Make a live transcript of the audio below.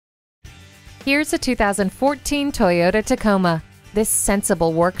Here's a 2014 Toyota Tacoma. This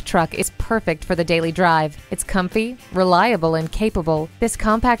sensible work truck is perfect for the daily drive. It's comfy, reliable, and capable. This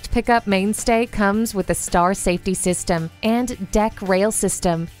compact pickup mainstay comes with a Star safety system and deck rail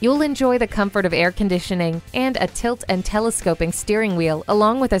system. You'll enjoy the comfort of air conditioning and a tilt and telescoping steering wheel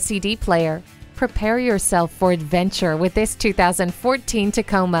along with a CD player. Prepare yourself for adventure with this 2014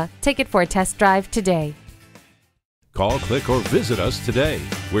 Tacoma. Take it for a test drive today. Call, click, or visit us today.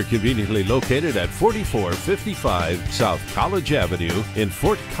 We're conveniently located at 4455 South College Avenue in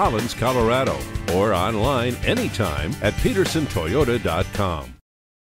Fort Collins, Colorado, or online anytime at pedersentoyota.com.